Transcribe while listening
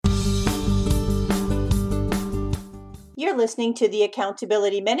You're listening to the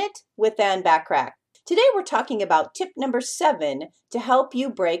Accountability Minute with Ann Backrack. Today we're talking about tip number 7 to help you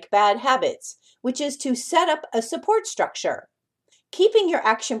break bad habits, which is to set up a support structure. Keeping your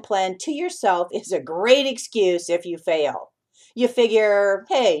action plan to yourself is a great excuse if you fail. You figure,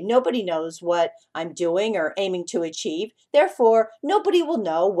 hey, nobody knows what I'm doing or aiming to achieve, therefore nobody will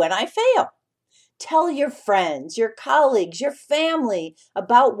know when I fail. Tell your friends, your colleagues, your family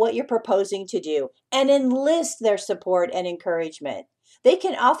about what you're proposing to do and enlist their support and encouragement. They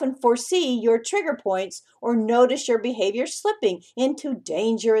can often foresee your trigger points or notice your behavior slipping into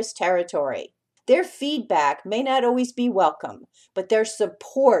dangerous territory. Their feedback may not always be welcome, but their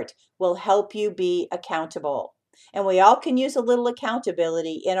support will help you be accountable. And we all can use a little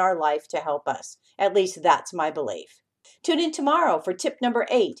accountability in our life to help us. At least that's my belief. Tune in tomorrow for tip number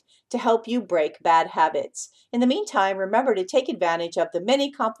 8 to help you break bad habits. In the meantime, remember to take advantage of the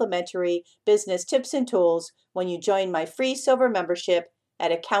many complimentary business tips and tools when you join my free silver membership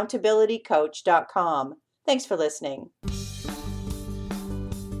at accountabilitycoach.com. Thanks for listening.